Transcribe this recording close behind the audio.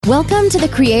Welcome to the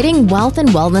Creating Wealth and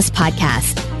Wellness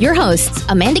podcast. Your hosts,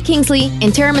 Amanda Kingsley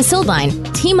and Tara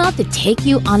Masildine, team up to take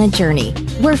you on a journey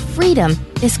where freedom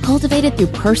is cultivated through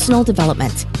personal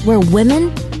development, where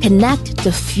women connect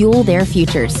to fuel their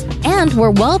futures, and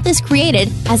where wealth is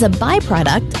created as a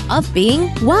byproduct of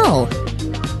being well.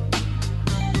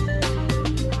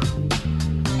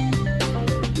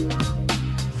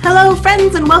 Hello,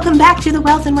 friends, and welcome back to the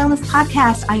Wealth and Wellness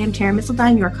Podcast. I am Tara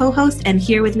Masildine, your co-host, and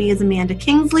here with me is Amanda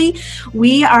Kingsley.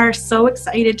 We are so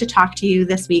excited to talk to you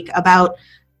this week about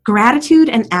gratitude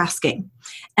and asking.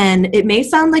 And it may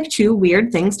sound like two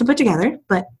weird things to put together,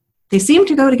 but they seem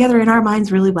to go together in our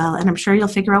minds really well, and I'm sure you'll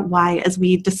figure out why as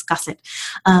we discuss it.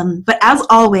 But as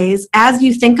always, as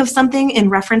you think of something in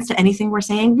reference to anything we're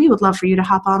saying, we would love for you to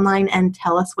hop online and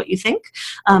tell us what you think.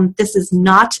 This is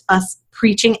not us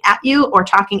preaching at you or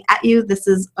talking at you. This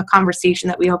is a conversation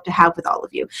that we hope to have with all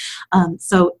of you.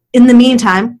 So in the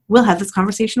meantime, we'll have this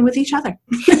conversation with each other.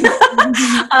 So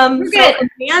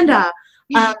Amanda,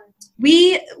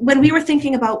 when we were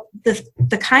thinking about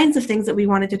the kinds of things that we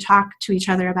wanted to talk to each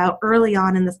other about early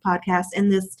on in this podcast, in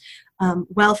this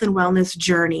wealth and wellness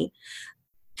journey,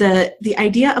 the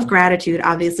idea of gratitude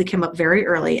obviously came up very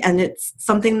early, and it's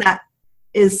something that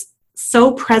is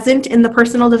so present in the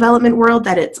personal development world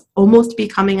that it's almost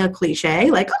becoming a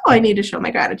cliche, like, oh, I need to show my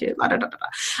gratitude, blah, blah, blah,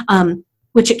 blah.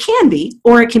 Which it can be,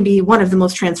 or it can be one of the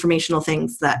most transformational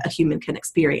things that a human can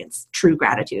experience, true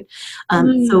gratitude.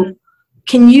 So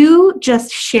can you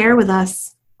just share with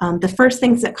us the first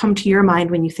things that come to your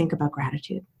mind when you think about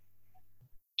gratitude?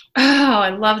 Oh, I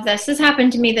love this. This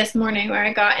happened to me this morning where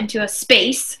I got into a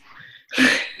space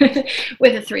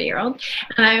with a 3-year-old,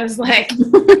 and I was like,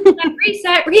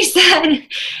 reset.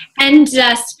 And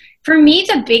just, for me,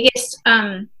 the biggest,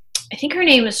 I think her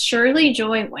name is Shirley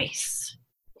Joy Weiss,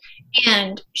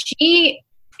 and she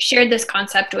shared this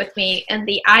concept with me, and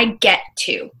the I get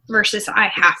to versus I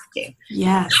have to.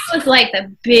 Yes. That was like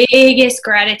the biggest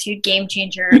gratitude game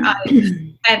changer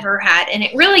I've ever had. And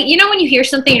it really, you know, when you hear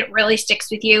something, it really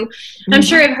sticks with you. Mm-hmm. I'm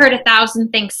sure I've heard 1,000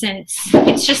 things since.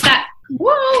 It's just that,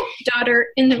 whoa, daughter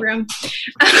in the room.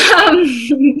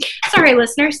 Sorry,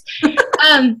 listeners.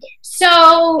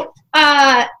 So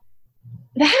that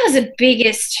was the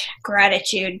biggest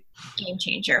gratitude game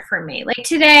changer for me. Like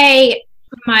today,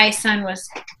 my son was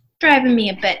driving me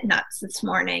a bit nuts this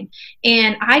morning,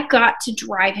 and I got to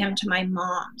drive him to my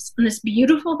mom's on this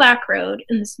beautiful back road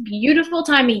in this beautiful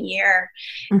time of year.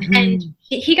 Mm-hmm. And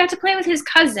he got to play with his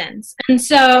cousins, and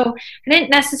so I didn't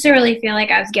necessarily feel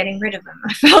like I was getting rid of him.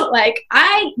 I felt like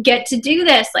I get to do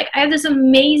this. Like, I have this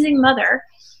amazing mother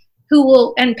who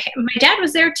will, and my dad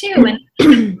was there too, and I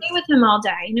could play with him all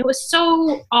day, and it was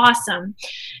so awesome.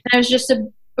 And I was just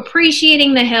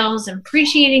appreciating the hills and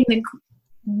appreciating the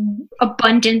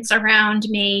abundance around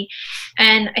me.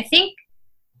 And I think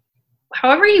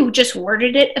however you just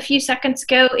worded it a few seconds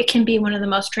ago, it can be one of the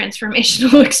most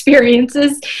transformational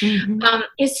experiences. Mm-hmm.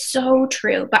 It's so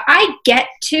true. But I get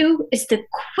to is the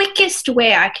quickest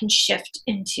way I can shift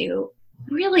into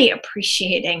really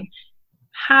appreciating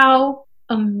how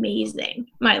amazing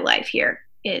my life here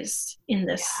is in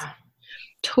this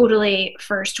totally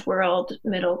first world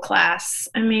middle class.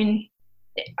 I mean,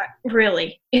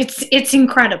 really, it's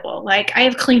incredible. Like, I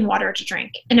have clean water to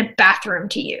drink and a bathroom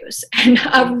to use and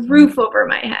a roof over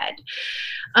my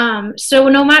head. So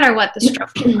no matter what the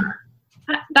structure are,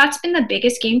 that's been the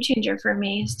biggest game changer for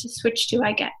me, is to switch to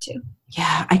I get to.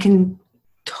 Yeah, I can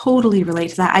totally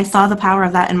relate to that. I saw the power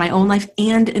of that in my own life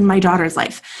and in my daughter's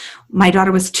life. My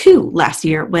daughter was 2 last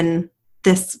year when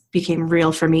this became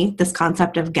real for me, this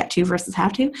concept of get to versus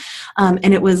have to.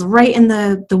 And it was right in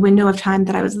the window of time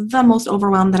that I was the most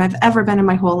overwhelmed that I've ever been in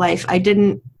my whole life.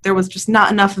 There was just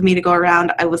not enough of me to go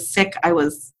around. I was sick. It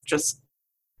was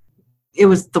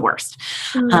the worst.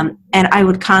 Mm. And I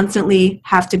would constantly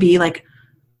have to be like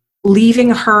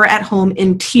leaving her at home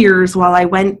in tears while I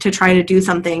went to try to do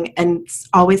something, and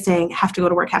always saying, have to go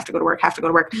to work, have to go to work, have to go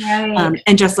to work. Right.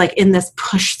 And just like in this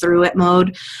push through it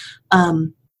mode.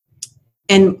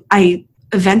 And I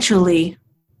eventually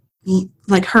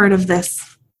like heard of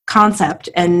this concept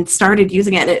and started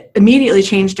using it. It immediately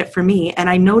changed it for me. And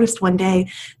I noticed one day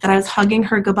that I was hugging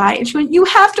her goodbye, and she went, "You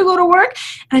have to go to work?"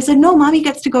 And I said, "No, mommy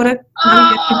gets to go to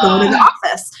the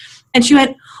office." And she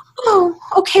went, "Oh,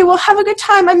 okay, well, have a good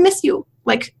time. I miss you."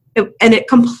 And it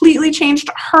completely changed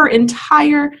her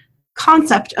entire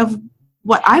concept of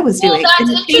what I was doing.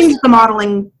 It changed the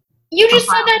modeling. You just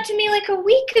said that to me like a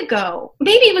week ago.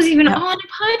 Maybe it was even on a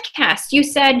podcast. You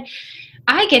said,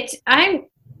 I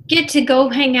get to go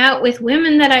hang out with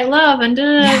women that I love and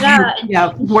da da da.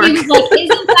 Yeah, work. He was like,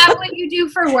 isn't that what you do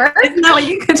for work? Isn't that what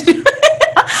you could do?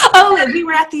 Oh, we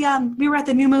were at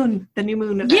the new moon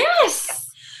event. Yes.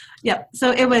 Yep.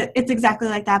 So it's exactly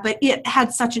like that, but it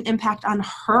had such an impact on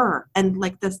her and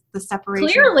like the separation.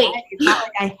 Clearly. It's not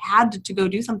like I had to go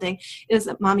do something. It was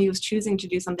that Mommy was choosing to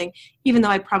do something, even though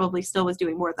I probably still was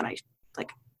doing more than I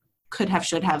like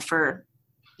should have for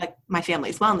like my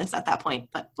family's wellness at that point,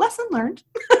 but lesson learned.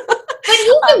 But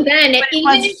even then,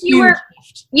 even if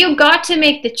you got to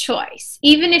make the choice,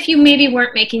 even if you maybe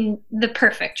weren't making the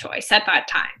perfect choice at that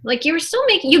time, like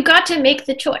you got to make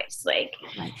the choice. Like,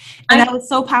 right. And that was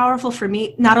so powerful for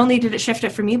me. Not only did it shift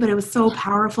it for me, but it was so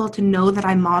powerful to know that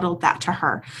I modeled that to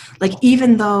her. Like,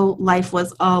 even though life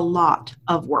was a lot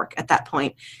of work at that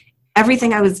point,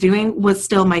 everything I was doing was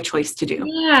still my choice to do.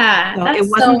 Yeah. So it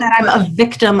wasn't that I'm a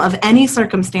victim of any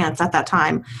circumstance at that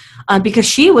time, because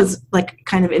she was like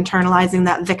kind of internalizing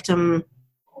that victim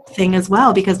thing as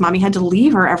well, because Mommy had to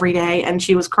leave her every day and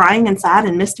she was crying and sad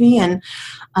and missed me. And,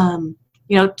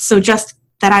 so just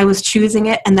that I was choosing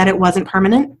it and that it wasn't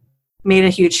permanent made a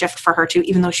huge shift for her too,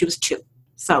 even though she was 2.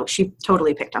 So she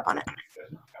totally picked up on it.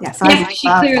 Yeah, so she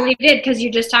clearly did, because you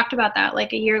just talked about that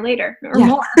like a year later or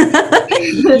more.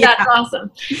 Yeah. That's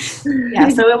awesome. Yeah,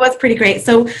 so it was pretty great.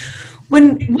 So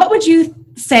what would you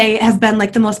say has been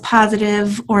like the most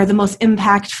positive or the most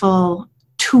impactful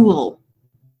tool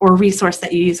or resource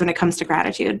that you use when it comes to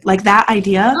gratitude? Like, that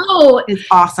idea is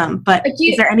awesome, but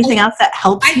is there anything else that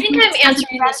helps I think I'm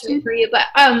answering this one for you,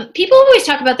 but people always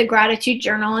talk about the gratitude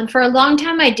journal, and for a long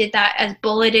time I did that as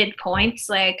bulleted points,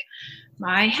 like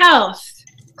my health,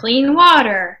 clean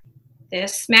water,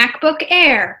 this MacBook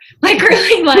Air, like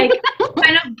really like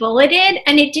kind of bulleted,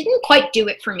 and it didn't quite do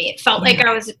it for me. It felt like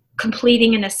I was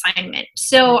completing an assignment.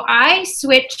 So I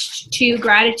switched to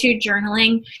gratitude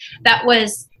journaling. That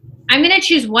was, I'm going to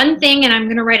choose one thing and I'm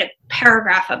going to write a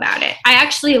paragraph about it. I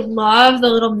actually love the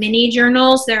little mini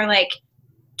journals. They're like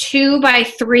 2 by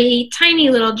 3 tiny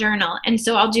little journal. And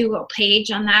so I'll do a page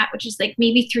on that, which is like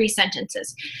maybe 3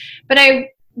 sentences. But I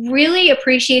really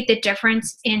appreciate the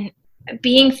difference in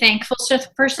being thankful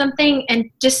for something and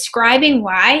describing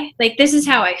why. Like, this is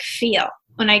how I feel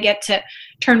when I get to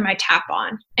turn my tap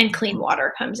on and clean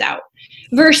water comes out,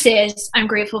 versus I'm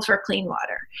grateful for clean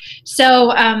water.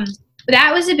 So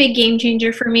that was a big game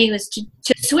changer for me, was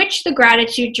to switch the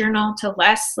gratitude journal to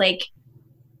less like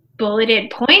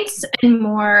bulleted points and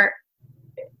more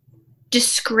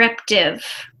descriptive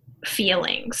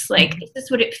feelings. Like, this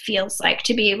is what it feels like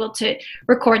to be able to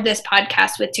record this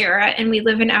podcast with Tara, and we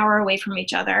live an hour away from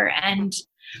each other, and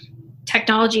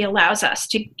technology allows us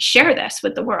to share this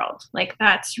with the world. Like,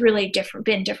 that's really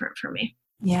been different for me.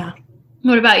 Yeah.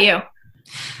 What about you?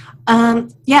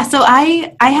 So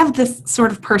I have this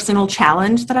sort of personal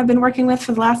challenge that I've been working with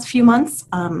for the last few months.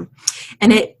 And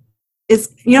it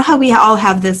is, how we all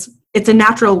have this, it's a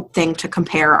natural thing to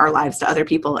compare our lives to other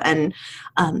people. And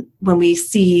when we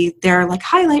see their like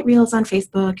highlight reels on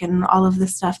Facebook and all of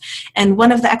this stuff. And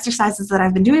one of the exercises that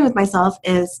I've been doing with myself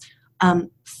is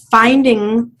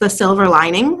finding the silver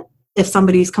lining if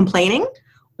somebody's complaining,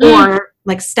 or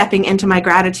like stepping into my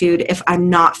gratitude if I'm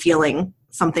not feeling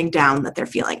something down that they're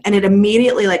feeling. And it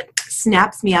immediately like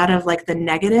snaps me out of like the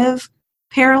negative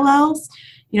parallels,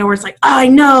 where it's like, oh, I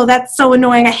know, that's so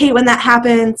annoying, I hate when that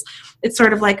happens. It's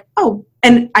sort of like, oh,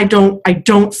 and I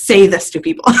don't say this to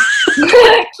people.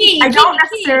 I don't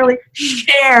necessarily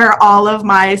share all of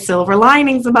my silver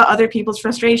linings about other people's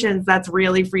frustrations. That's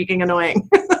really freaking annoying.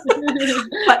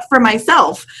 But for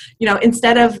myself,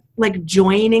 instead of like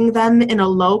joining them in a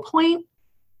low point,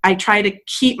 I try to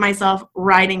keep myself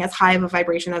riding as high of a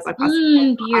vibration as I possibly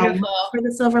can. Beautiful. For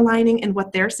the silver lining and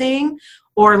what they're saying.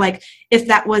 Or like, if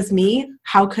that was me,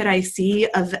 how could I see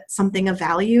something of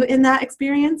value in that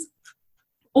experience?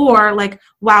 Or like,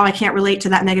 wow, I can't relate to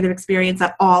that negative experience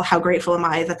at all. How grateful am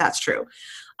I that that's true?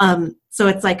 So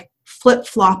it's like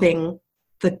flip-flopping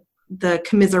the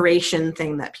commiseration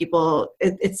thing that people,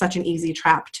 it's such an easy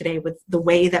trap today with the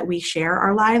way that we share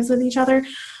our lives with each other.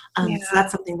 So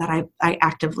that's something that I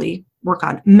actively work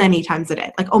on many times a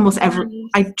day. Like almost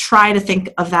I try to think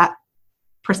of that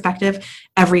perspective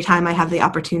every time I have the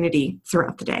opportunity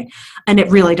throughout the day. And it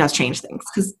really does change things,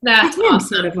 because I am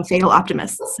sort of a fatal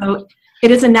optimist. So it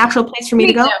is a natural place for me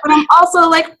to go, but I'm also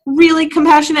like really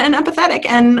compassionate and empathetic,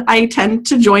 and I tend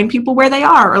to join people where they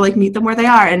are or like meet them where they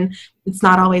are. And it's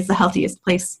not always the healthiest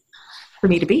place for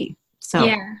me to be. So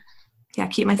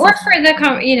keep myself. Or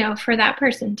for for that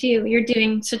person too. You're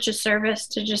doing such a service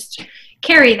to just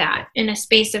carry that in a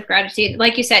space of gratitude.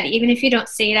 Like you said, even if you don't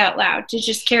say it out loud, to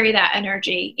just carry that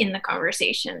energy in the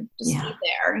conversation. Just be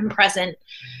there and present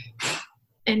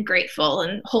and grateful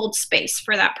and hold space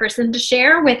for that person to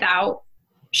share without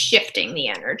shifting the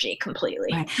energy completely.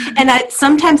 Right. And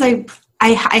sometimes I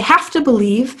have to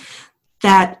believe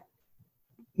that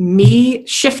me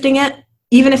shifting it,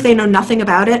 even if they know nothing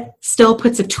about it, still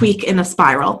puts a tweak in a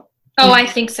spiral. Oh, I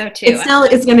think so too. It still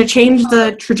is going to change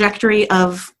the trajectory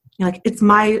of, like, it's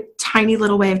my tiny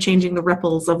little way of changing the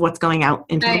ripples of what's going out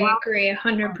into the world. I agree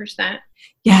 100%.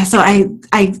 Yeah. So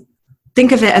I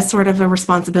think of it as sort of a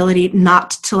responsibility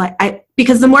not to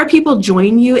because the more people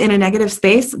join you in a negative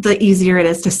space, the easier it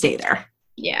is to stay there.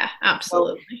 Yeah,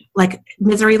 absolutely. So, like,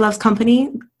 misery loves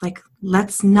company. Like,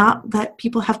 let's not let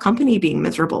people have company being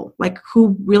miserable. Like,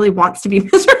 who really wants to be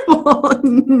miserable?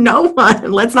 No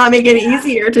one. Let's not make it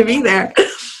easier to be there.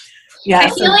 Yeah. I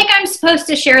feel like I'm supposed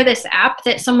to share this app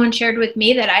that someone shared with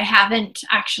me that I haven't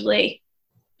actually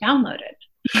downloaded.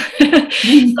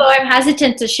 So I'm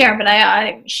hesitant to share,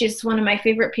 but she's one of my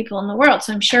favorite people in the world,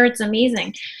 so I'm sure it's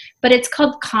amazing. But it's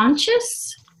called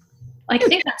Conscious. Like, I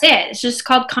think that's it. It's just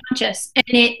called Conscious, and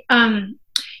it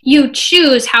you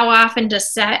choose how often to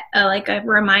set a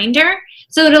reminder,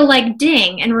 so it'll like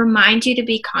ding and remind you to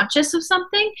be conscious of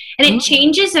something, and it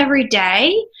changes every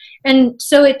day. And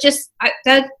so it just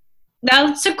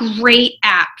that's a great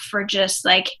app for just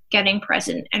like getting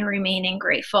present and remaining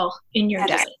grateful in your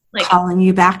day. Like calling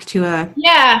you back to a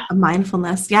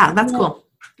mindfulness. Yeah, that's cool.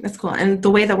 That's cool. And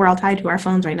the way that we're all tied to our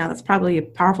phones right now, that's probably a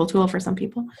powerful tool for some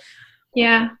people.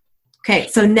 Yeah. Okay,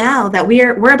 so now that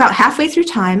we're about halfway through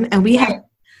time, and we have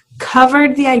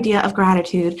covered the idea of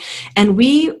gratitude, and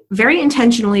we very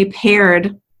intentionally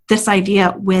paired this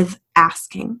idea with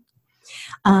asking.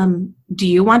 Do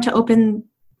you want to open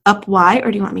up why,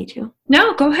 or do you want me to?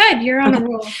 No, go ahead. You're on a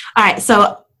roll. All right.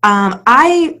 So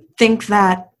I think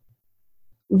that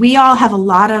we all have a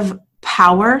lot of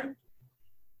power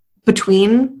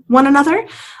between one another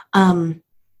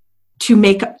to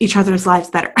make each other's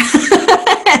lives better.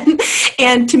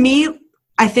 and to me,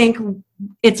 I think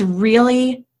it's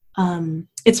really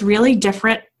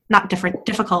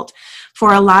difficult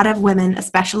for a lot of women,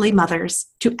 especially mothers,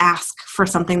 to ask for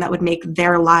something that would make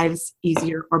their lives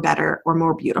easier or better or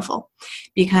more beautiful.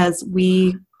 Because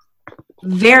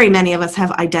very many of us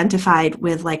have identified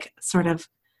with like sort of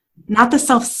not the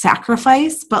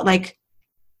self-sacrifice, but like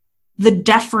the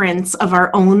deference of our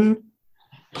own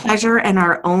pleasure and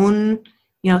our own,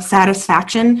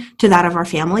 satisfaction to that of our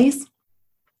families.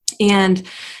 And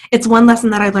it's one lesson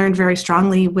that I learned very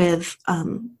strongly with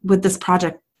this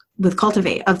project, with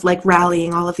Cultivate, of like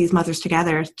rallying all of these mothers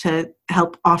together to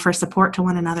help offer support to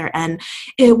one another. And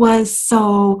it was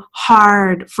so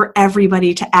hard for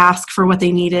everybody to ask for what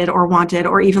they needed or wanted,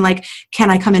 or even like,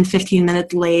 can I come in 15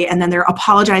 minutes late? And then they're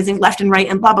apologizing left and right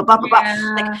and blah, blah, blah, blah,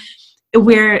 blah. Like,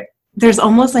 where there's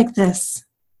almost like this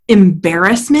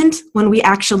embarrassment when we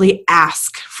actually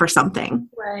ask for something.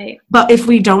 Right. But if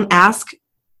we don't ask,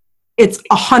 it's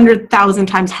 100,000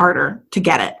 times harder to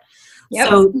get it. Yep.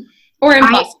 So, or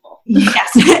impossible.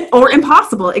 Yes, or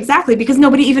impossible, exactly, because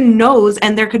nobody even knows,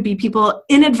 and there could be people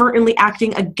inadvertently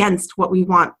acting against what we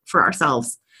want for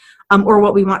ourselves, or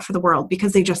what we want for the world,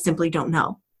 because they just simply don't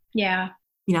know. Yeah.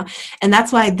 And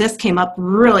that's why this came up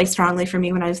really strongly for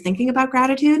me when I was thinking about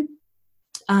gratitude,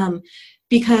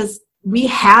 because we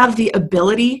have the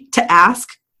ability to ask.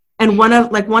 And one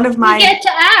of my... We get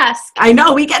to ask. I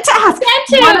know, we get to ask. Get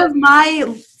to. One of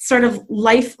my sort of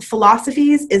life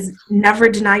philosophies is never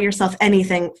deny yourself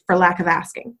anything for lack of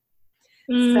asking.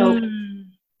 So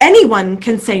anyone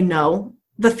can say no.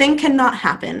 The thing cannot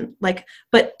happen.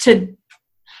 But to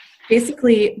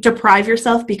basically deprive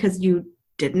yourself because you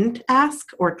didn't ask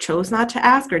or chose not to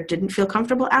ask or didn't feel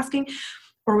comfortable asking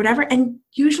or whatever, and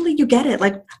usually you get it.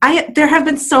 Like there have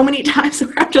been so many times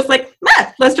where I'm just like,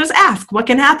 let's just ask what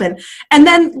can happen. And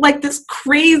then like this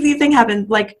crazy thing happened,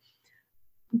 like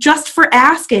just for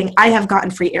asking, I have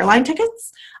gotten free airline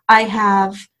tickets. I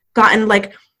have gotten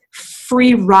like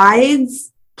free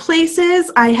rides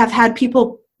places. I have had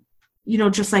people,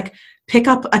 just like pick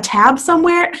up a tab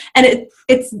somewhere, and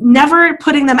it's never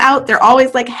putting them out. They're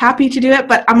always like happy to do it,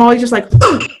 but I'm always just like,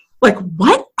 like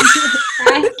what?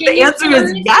 The answer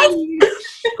is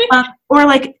yes. Or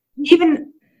like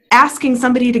even asking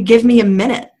somebody to give me a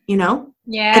minute,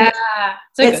 Yeah.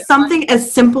 It's something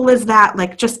as simple as that.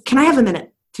 Like, just, can I have a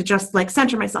minute to just like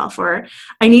center myself, or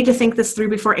I need to think this through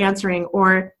before answering,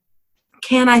 or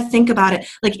can I think about it?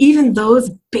 Like even those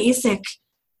basic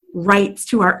rights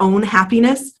to our own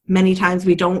happiness, many times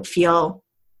we don't feel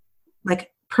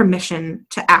like permission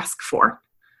to ask for.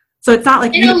 So it's not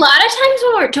like... And a lot of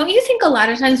times don't you think a lot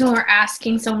of times when we're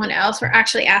asking someone else, we're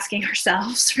actually asking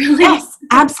ourselves, really? Yes,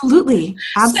 absolutely.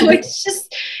 Absolutely. So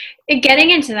getting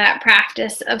into that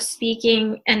practice of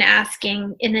speaking and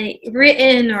asking in a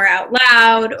written or out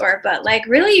loud, but like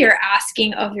really you're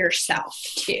asking of yourself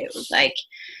too. Like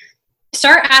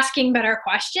start asking better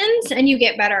questions and you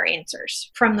get better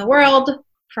answers from the world,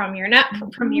 from your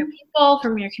from your people,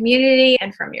 from your community,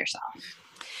 and from yourself.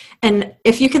 And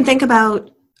if you can think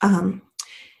about,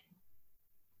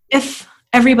 if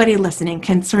everybody listening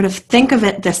can sort of think of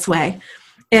it this way,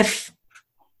 if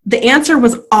the answer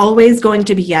was always going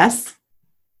to be yes,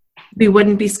 we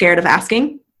wouldn't be scared of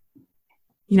asking,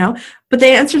 but the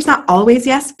answer is not always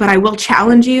yes, but I will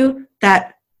challenge you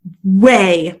that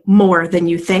way more than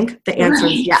you think the answer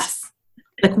is yes,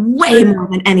 like way more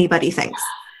than anybody thinks.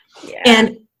 Yeah.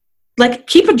 And like,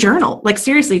 keep a journal, like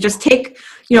seriously, just take,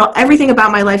 everything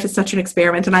about my life is such an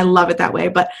experiment and I love it that way,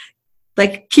 but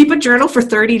like keep a journal for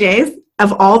 30 days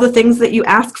of all the things that you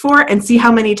ask for and see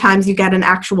how many times you get an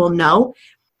actual no.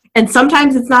 And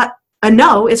sometimes it's not a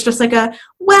no, it's just like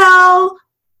well,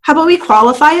 how about we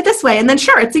qualify it this way? And then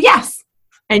sure, it's a yes.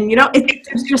 And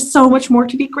there's just so much more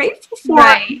to be grateful for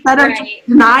instead of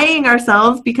denying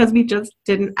ourselves because we just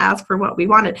didn't ask for what we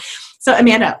wanted. So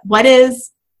Amanda, what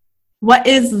is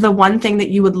the one thing that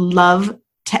you would love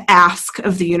to ask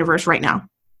of the universe right now?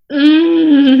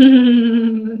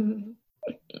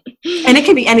 And it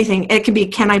can be anything. It can be,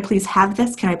 can I please have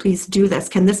this? Can I please do this?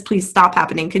 Can this please stop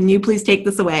happening? Can you please take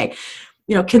this away?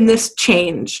 Can this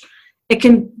change? It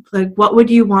can, like, what would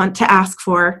you want to ask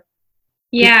for?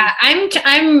 Yeah,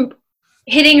 I'm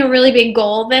hitting a really big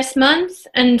goal this month.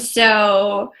 And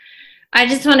so I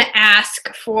just want to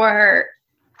ask for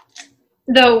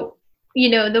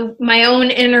my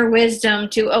own inner wisdom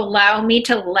to allow me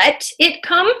to let it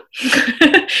come,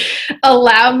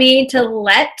 allow me to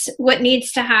let what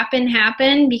needs to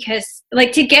happen, because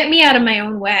like to get me out of my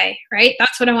own way, right?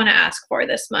 That's what I want to ask for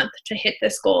this month to hit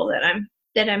this goal that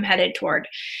I'm headed toward.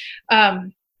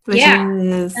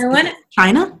 Is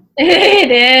China?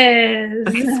 It is.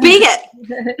 Okay, speak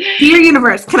it. Dear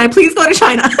universe, can I please go to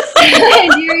China?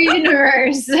 Dear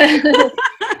universe.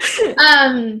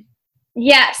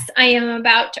 Yes, I am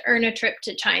about to earn a trip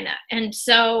to China. And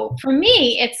so for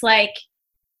me, it's like,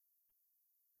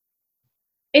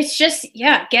 it's just,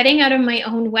 getting out of my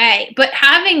own way. But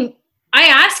I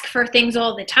ask for things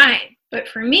all the time. But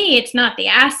for me, it's not the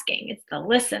asking, it's the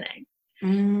listening.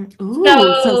 So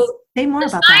say more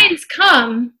about that. The signs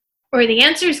come, or the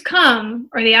answers come,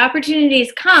 or the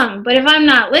opportunities come. But if I'm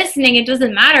not listening, it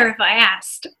doesn't matter if I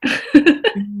asked.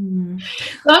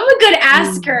 So I'm a good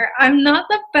asker. I'm not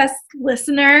the best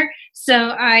listener,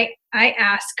 so I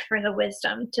ask for the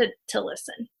wisdom to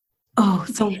listen. Oh,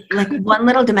 so like one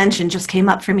little dimension just came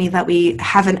up for me that we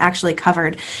haven't actually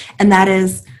covered, and that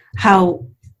is how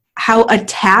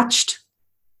attached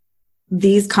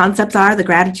these concepts are, the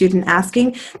gratitude and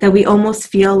asking, that we almost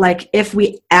feel like if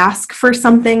we ask for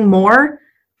something more,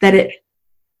 that it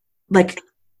like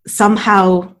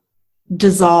somehow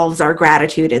dissolves our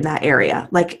gratitude in that area.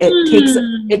 Like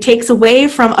it takes away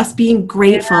from us being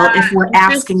grateful if we're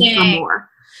asking for more,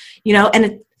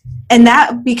 and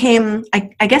that became,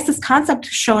 I guess this concept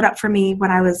showed up for me when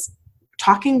I was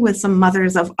talking with some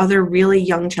mothers of other really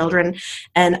young children,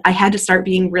 and I had to start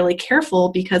being really careful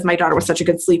because my daughter was such a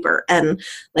good sleeper, and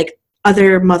like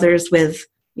other mothers with,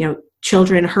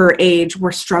 children her age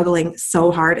were struggling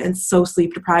so hard and so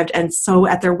sleep deprived and so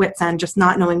at their wits' end, just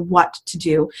not knowing what to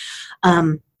do.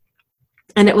 And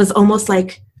it was almost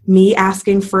like me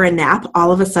asking for a nap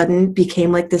all of a sudden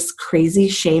became like this crazy,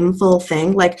 shameful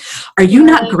thing. Like, are you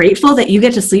not grateful that you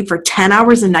get to sleep for 10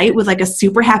 hours a night with like a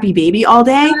super happy baby all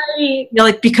day? Right.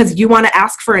 Like, because you want to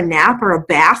ask for a nap or a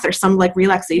bath or some like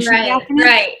relaxation.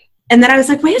 Right. And then I was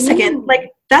like, wait a second,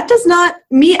 like that does not,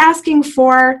 me asking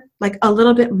for like a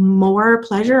little bit more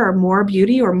pleasure or more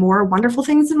beauty or more wonderful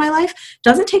things in my life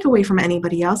doesn't take away from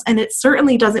anybody else. And it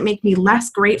certainly doesn't make me less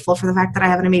grateful for the fact that I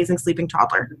have an amazing sleeping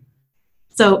toddler.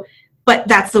 So, but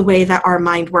that's the way that our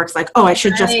mind works. Like, oh, I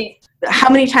should just, how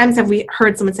many times have we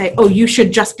heard someone say, oh, you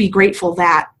should just be grateful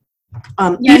that,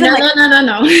 no.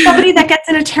 somebody that gets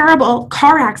in a terrible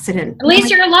car accident. At least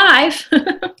you're alive.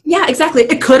 Yeah, exactly.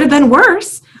 It could have been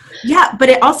worse. Yeah, but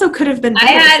it also could have been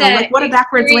better. So like, what a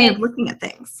backwards way of looking at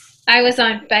things. I was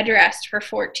on bed rest for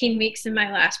 14 weeks in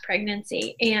my last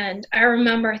pregnancy, and I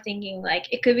remember thinking, like,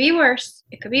 it could be worse.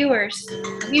 It could be worse.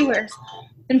 It could be worse.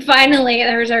 And finally,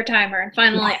 there was our timer, and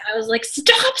finally I was like,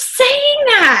 stop saying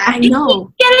that. I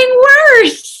know.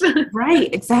 It's getting worse.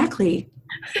 Right, exactly.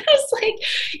 I was like,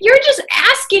 you're just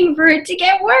asking for it to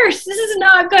get worse. This is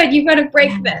not good. You've got to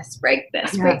break this.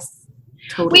 Yes.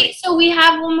 Totally. Wait, so we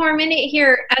have one more minute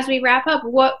here as we wrap up.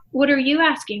 What are you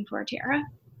asking for, Tara?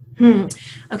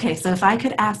 Okay, so if I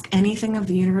could ask anything of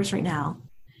the universe right now,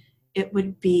 it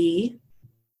would be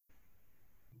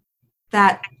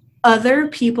that other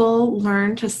people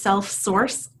learn to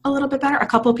self-source a little bit better, a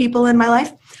couple people in my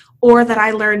life, or that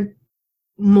I learn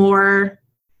more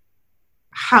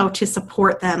how to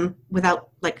support them without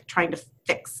like trying to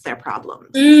fix their problems.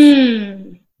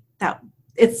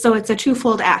 It's a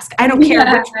twofold ask. I don't care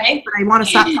which way, but I want to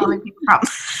stop solving people's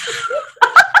problems.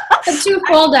 A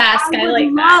twofold ask. I like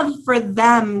that. Love for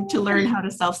them to learn how to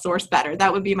self-source better.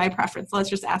 That would be my preference. Let's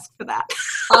just ask for that.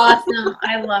 Awesome.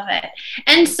 I love it.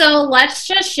 And so let's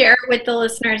just share with the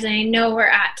listeners, and I know we're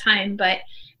at time, but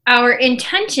our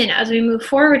intention as we move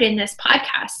forward in this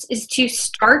podcast is to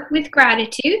start with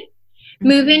gratitude,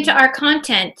 move into our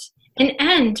content, and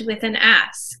end with an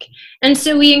ask. And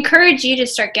so we encourage you to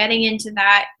start getting into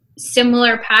that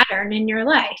similar pattern in your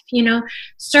life.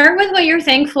 Start with what you're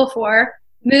thankful for,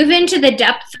 move into the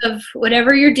depth of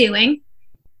whatever you're doing,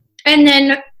 and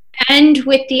then end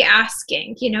with the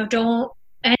asking. Don't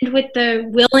end with the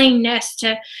willingness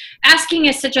to asking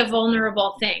is such a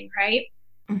vulnerable thing, right?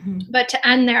 Mm-hmm. But to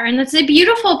end there. And that's a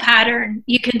beautiful pattern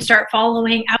you can start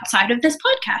following outside of this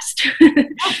podcast.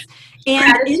 Yes.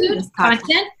 And in this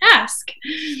content, ask.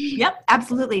 Yep,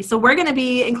 absolutely. So we're going to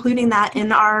be including that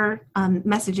in our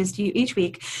messages to you each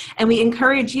week. And we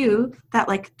encourage you that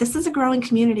this is a growing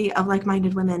community of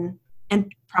like-minded women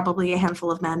and probably a handful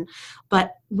of men.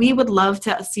 But we would love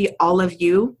to see all of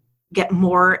you get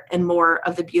more and more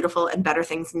of the beautiful and better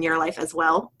things in your life as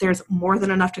well. There's more than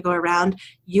enough to go around.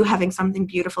 You having something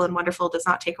beautiful and wonderful does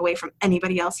not take away from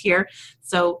anybody else here.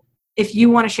 So if you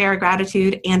want to share a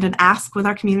gratitude and an ask with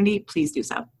our community, please do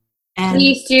so.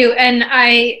 Please do. And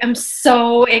I am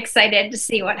so excited to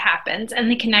see what happens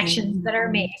and the connections that are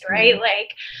made, right?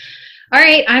 All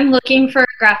right, I'm looking for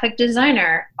a graphic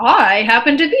designer. I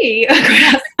happen to be a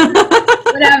graphic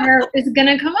whatever is going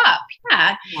to come up.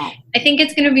 Yeah. I think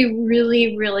it's going to be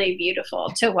really, really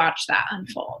beautiful to watch that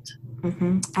unfold.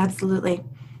 Mm-hmm. Absolutely.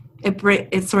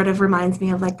 It sort of reminds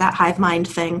me of that hive mind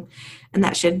thing, and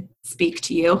that should speak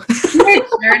to you. It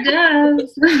sure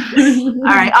does. All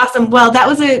right, awesome. Well, that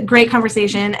was a great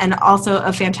conversation and also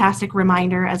a fantastic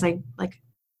reminder as I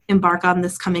embark on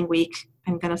this coming week.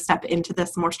 I'm going to step into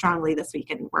this more strongly this week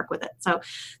and work with it. So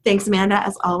thanks, Amanda,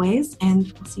 as always,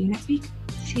 and we'll see you next week.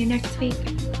 See you next week.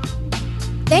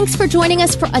 Thanks for joining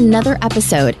us for another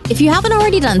episode. If you haven't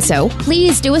already done so,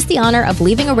 please do us the honor of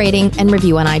leaving a rating and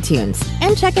review on iTunes.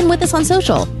 And check in with us on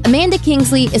social. Amanda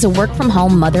Kingsley is a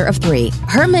work-from-home mother of 3.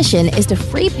 Her mission is to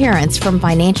free parents from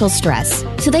financial stress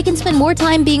so they can spend more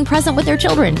time being present with their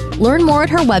children. Learn more at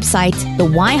her website,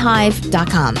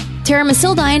 thewhyhive.com. Tara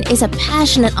Missildine is a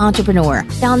passionate entrepreneur,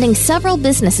 founding several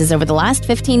businesses over the last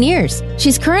 15 years.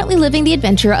 She's currently living the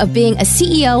adventure of being a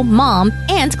CEO, mom,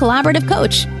 and collaborative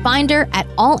coach. Find her at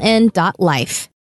allin.life.